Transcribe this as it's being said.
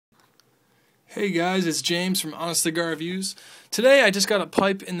Hey guys, it's James from Honest Cigar Reviews. Today I just got a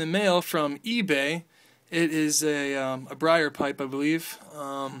pipe in the mail from eBay. It is a briar pipe, I believe.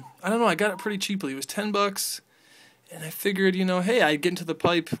 I don't know, I got it pretty cheaply. It was $10, and I figured, hey, I'd get into the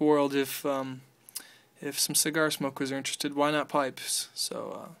pipe world if some cigar smokers are interested. Why not pipes?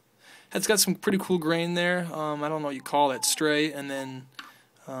 So it's got some pretty cool grain there. I don't know what you call it, stray, and then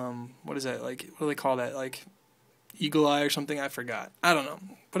what is that? Like, what do they call that? Like eagle eye or something, I forgot. I don't know.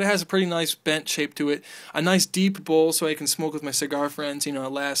 But it has a pretty nice bent shape to it. A nice deep bowl so I can smoke with my cigar friends, it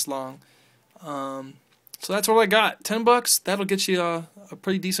lasts long. So that's what I got. $10, that'll get you a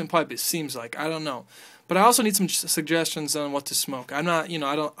pretty decent pipe, it seems like. I don't know. But I also need some suggestions on what to smoke. I'm not,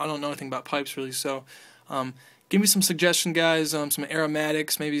 I don't know anything about pipes really, so give me some suggestions, guys, some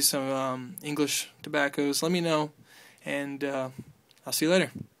aromatics, maybe some English tobaccos. Let me know, and I'll see you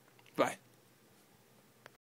later.